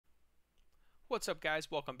What's up, guys?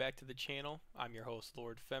 Welcome back to the channel. I'm your host,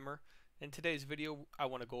 Lord Femmer. In today's video, I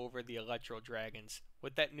want to go over the Electro Dragons.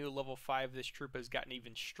 With that new level 5, this troop has gotten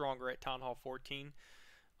even stronger at Town Hall 14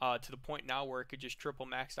 to the point now where it could just triple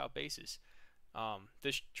maxed out bases.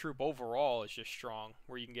 This troop overall is just strong,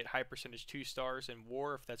 where you can get high percentage 2 stars in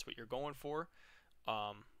war if that's what you're going for,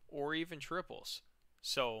 or even triples.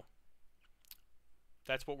 So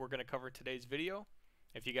that's what we're going to cover in today's video.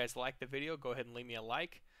 If you guys like the video, go ahead and leave me a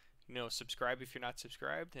like. Subscribe if you're not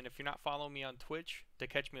subscribed, and if you're not following me on Twitch to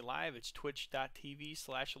catch me live, it's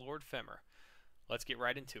twitch.tv/LordFemmer. Let's get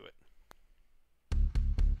right into it.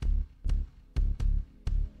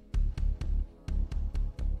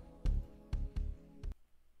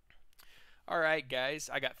 Alright guys,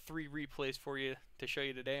 I got 3 replays for you to show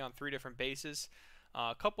you today on 3 different bases.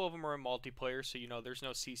 A couple of them are in multiplayer, so there's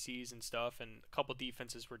no CCs and stuff, and a couple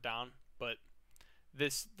defenses were down, but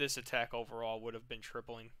this attack overall would have been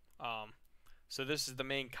tripling. So this is the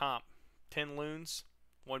main comp: 10 loons,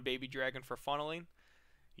 1 baby dragon for funneling,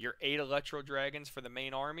 your 8 electro dragons for the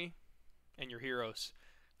main army, and your heroes.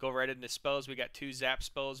 Go right into spells. We got 2 zap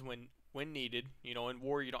spells when needed. In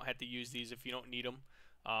war you don't have to use these if you don't need them.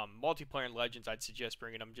 Multiplayer and legends, I'd suggest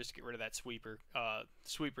bringing them just to get rid of that sweeper.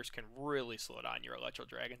 Sweepers can really slow down your electro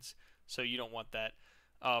dragons, so you don't want that.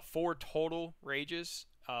 4 total rages,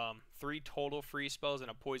 3 total free spells,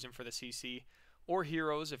 and a poison for the CC. Or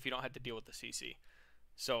heroes if you don't have to deal with the CC.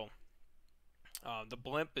 So the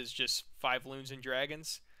blimp is just 5 loons and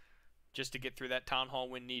dragons just to get through that town hall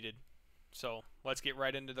when needed. So let's get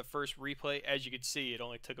right into the first replay. As you can see, it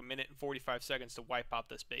only took 1 minute and 45 seconds to wipe out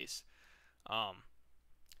this base.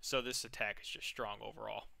 So this attack is just strong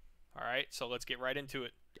overall. Alright, so let's get right into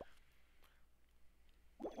it.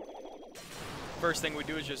 First thing we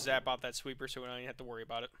do is just zap out that sweeper so we don't even have to worry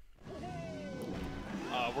about it.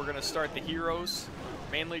 We're going to start the heroes,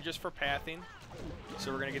 mainly just for pathing.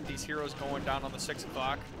 So we're going to get these heroes going down on the 6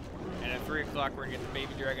 o'clock. And at 3 o'clock we're going to get the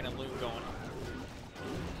baby dragon and loon going.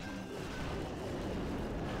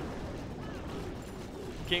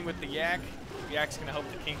 King with the yak. The yak's going to help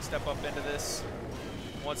the king step up into this.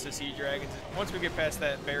 Once we get past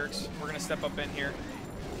that barracks, we're going to step up in here.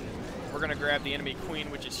 We're going to grab the enemy queen,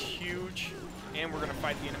 which is huge. And we're going to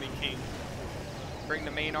fight the enemy king. Bring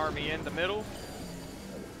the main army in the middle.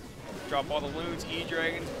 Drop all the loons,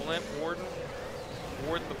 E-dragons, blimp, warden.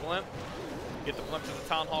 Ward the blimp. Get the blimp to the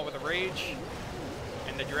town hall with a rage.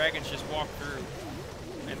 And the dragons just walk through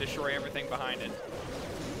and destroy everything behind it.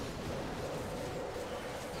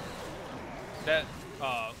 That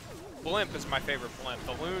blimp is my favorite blimp.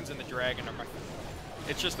 The loons and the dragon are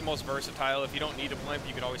it's just the most versatile. If you don't need a blimp,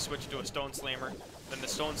 you can always switch to a stone slammer. Then the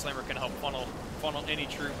stone slammer can help funnel any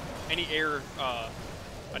troop, any air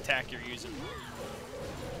attack you're using.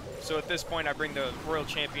 So at this point, I bring the Royal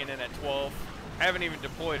Champion in at 12. I haven't even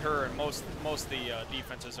deployed her, and most of the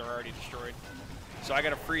defenses are already destroyed. So I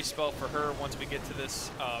got a free spell for her once we get to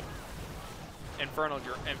this Inferno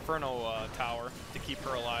tower to keep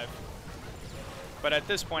her alive. But at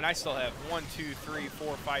this point, I still have 1, 2, 3,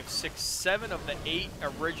 4, 5, 6, 7 of the 8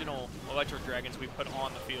 original Electro Dragons we put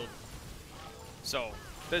on the field. So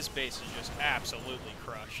this base is just absolutely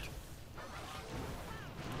crushed.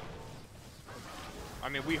 I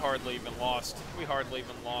mean, we hardly even lost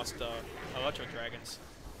Electro Dragons.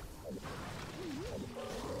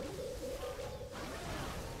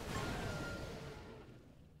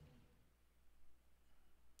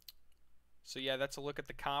 So yeah, that's a look at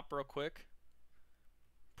the comp real quick.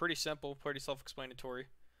 Pretty simple, pretty self-explanatory.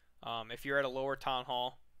 If you're at a lower town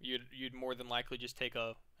hall, you'd more than likely just take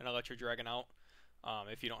an Electro Dragon out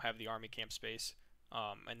if you don't have the army camp space,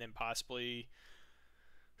 and then possibly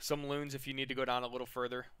some loons if you need to go down a little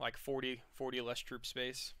further, like 40 less troop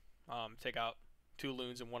space. Take out 2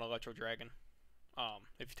 loons and 1 Electro Dragon.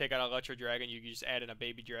 If you take out an Electro Dragon, you can just add in a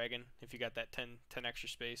baby dragon if you got that 10 extra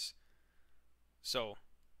space. So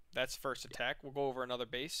that's first attack. We'll go over another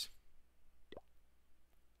base.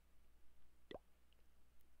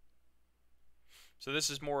 So this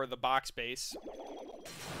is more of the box base.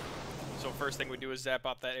 So first thing we do is zap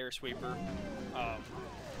out that air sweeper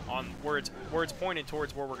on where it's pointed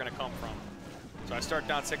towards where we're going to come from. So I start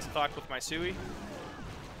down 6 o'clock with my Sui,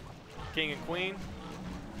 King and Queen.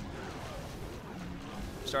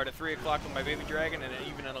 Start at 3 o'clock with my baby dragon and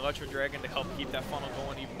even an Electro Dragon to help keep that funnel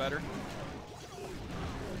going even better.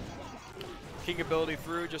 King ability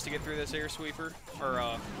through just to get through this air sweeper,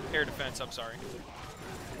 or air defense, I'm sorry.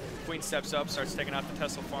 Queen steps up, starts taking out the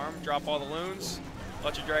Tesla farm. Drop all the loons.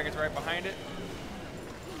 Electro Dragon's right behind it.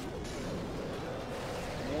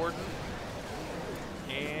 Warden.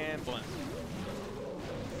 And blimp.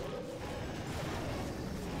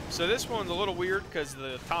 So this one's a little weird because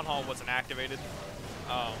the Town Hall wasn't activated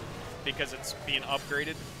because it's being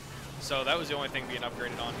upgraded. So that was the only thing being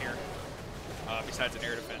upgraded on here besides an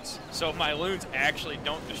air defense. So my loons actually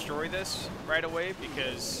don't destroy this right away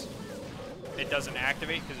because it doesn't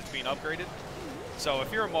activate because it's being upgraded. So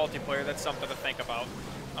if you're a multiplayer, that's something to think about.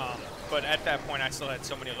 But at that point, I still had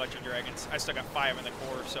so many Electro Dragons. I still got 5 in the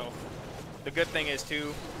core. So the good thing is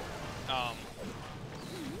too,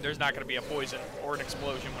 there's not going to be a poison or an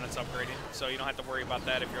explosion when it's upgrading. So you don't have to worry about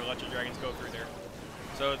that if your Electro Dragons go through there.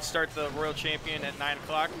 So start the Royal Champion at 9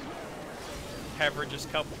 o'clock. Have her just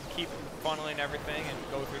keep funneling everything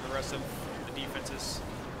and go through the rest of the defenses.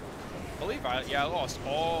 I believe I lost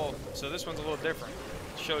all. So this one's a little different.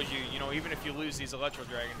 It shows you, you know, even if you lose these Electro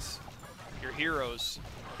Dragons, your heroes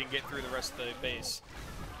can get through the rest of the base.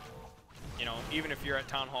 You know, even if you're at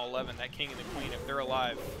Town Hall 11, that King and the Queen, if they're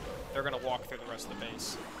alive, they're going to walk through the rest of the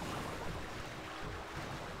base.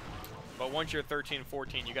 But once you're 13 and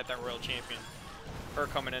 14, you got that Royal Champion. Her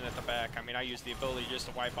coming in at the back. I mean, I used the ability just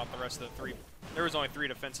to wipe out the rest of the 3. There was only 3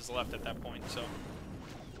 defenses left at that point, so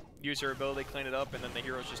use her ability, clean it up, and then the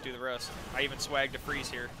heroes just do the rest. I even swagged a freeze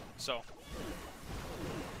here, so.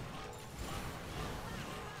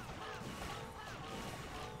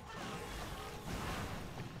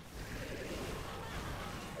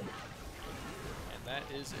 And that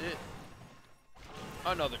is it.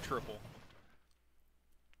 Another triple.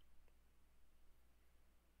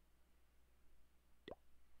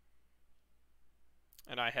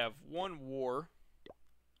 And I have one war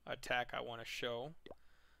attack I want to show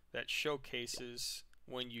that showcases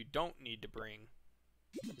when you don't need to bring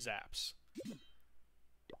zaps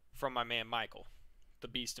from my man Michael, the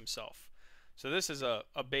beast himself. So this is a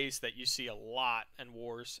base that you see a lot in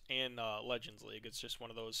Wars and Legends League. It's just one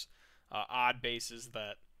of those odd bases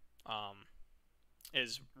that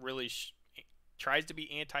is really tries to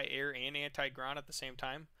be anti-air and anti-ground at the same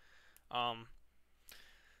time.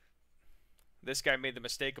 This guy made the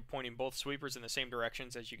mistake of pointing both sweepers in the same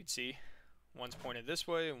directions, as you can see. One's pointed this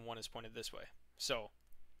way and one is pointed this way. So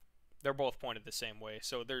they're both pointed the same way.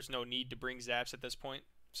 So there's no need to bring zaps at this point.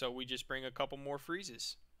 So we just bring a couple more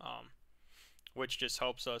freezes, which just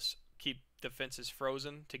helps us keep defenses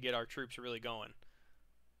frozen to get our troops really going.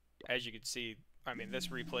 As you can see, I mean, this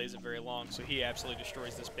replay isn't very long, so he absolutely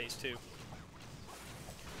destroys this base too.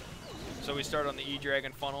 So we start on the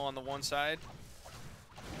E-Dragon funnel on the one side.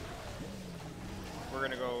 We're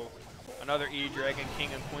going to go another E-Dragon,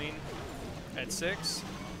 King and Queen at 6.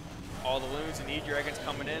 All the loons and E-Dragons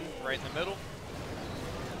coming in right in the middle.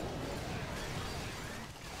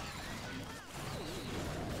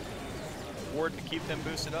 Ward to keep them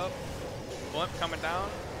boosted up. Blimp coming down.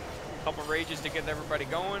 Couple rages to get everybody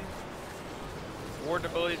going. Ward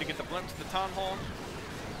ability to get the Blimp to the Town Hall.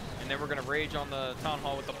 And then we're going to rage on the Town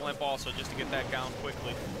Hall with the Blimp also just to get that down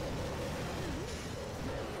quickly.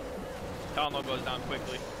 Town Hall goes down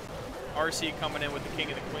quickly. RC coming in with the King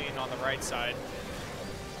and the Queen on the right side.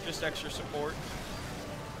 Just extra support.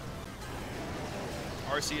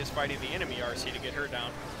 RC is fighting the enemy RC to get her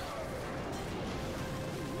down.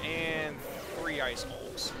 And 3 Ice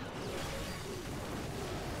Hulks.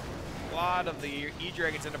 A lot of the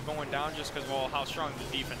E-Dragons end up going down just because of how strong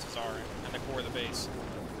the defenses are in the core of the base.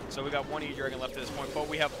 So we got 1 E-Dragon left at this point, but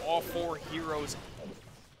we have all 4 heroes.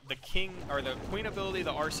 The King, or the Queen ability,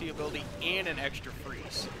 the RC ability, and an extra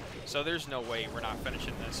freeze. So there's no way we're not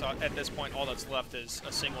finishing this. So at this point, all that's left is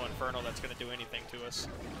a single Inferno that's going to do anything to us.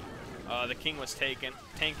 The King was tanking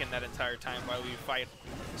that entire time while we fight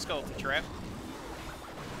Skeleton Trap.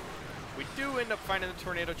 We do end up finding the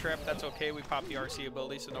Tornado Trap. That's okay. We pop the RC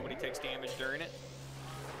ability so nobody takes damage during it.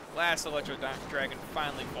 Last Electro Dragon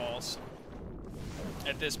finally falls.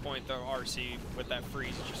 At this point, the RC with that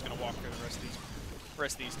freeze is just going to walk through the rest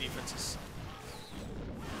of these defenses.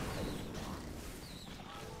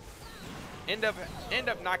 End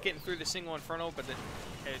up not getting through the single Inferno, but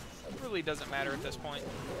it really doesn't matter at this point.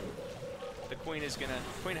 The Queen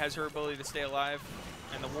has her ability to stay alive,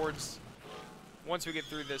 and the wards. Once we get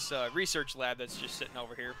through this research lab that's just sitting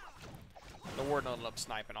over here, the Warden will end up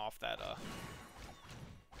sniping off that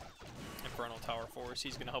Infernal Tower for us.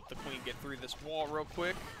 He's going to help the Queen get through this wall real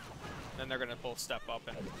quick. Then they're going to both step up,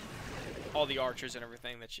 and all the archers and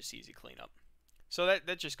everything, that's just easy cleanup. So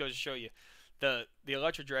that just goes to show you, the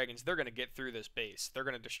Electro Dragons, they're going to get through this base. They're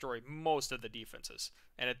going to destroy most of the defenses.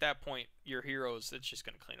 And at that point, your heroes, it's just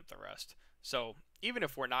going to clean up the rest. So even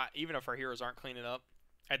if our heroes aren't cleaning up,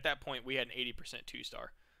 at that point, we had an 80%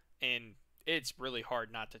 2-star. And it's really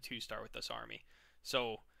hard not to 2-star with this army.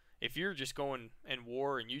 So if you're just going in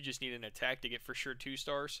war and you just need an attack to get for sure 2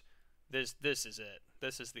 stars, this is it.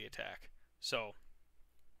 This is the attack. So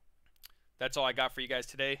that's all I got for you guys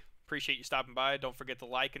today. Appreciate you stopping by. Don't forget to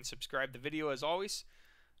like and subscribe the video as always.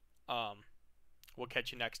 Um, we'll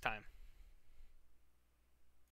catch you next time.